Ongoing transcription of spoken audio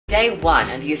Day 1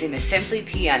 of using the Simply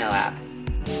Piano app.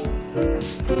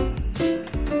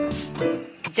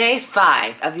 Day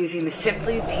 5 of using the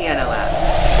Simply Piano app.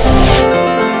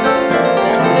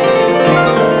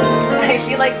 I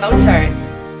feel like Mozart.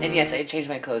 And yes, I change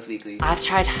my clothes weekly. I've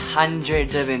tried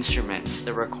hundreds of instruments.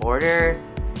 The recorder.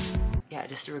 Yeah,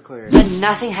 just a recorder. But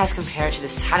nothing has compared to the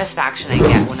satisfaction I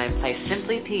get when I play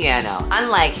Simply Piano.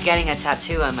 Unlike getting a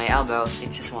tattoo on my elbow,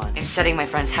 it's just one, and setting my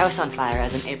friend's house on fire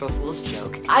as an April Fool's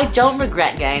joke. I don't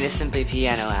regret getting the Simply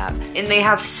Piano app. And they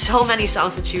have so many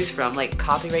songs to choose from, like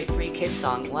copyright-free Kids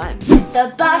Song 1.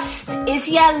 The bus is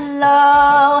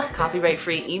yellow.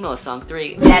 Copyright-free Emo Song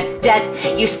 3. Dead,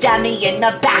 dead, you stab me in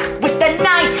the back with the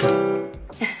knife!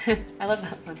 I love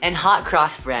that one. And hot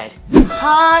cross bread.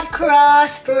 Hot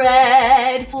cross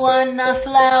bread. 1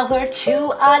 flour,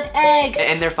 2 an egg.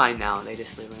 And they're fine now. They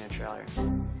just live in a trailer.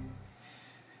 So.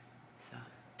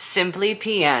 Simply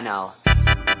Piano.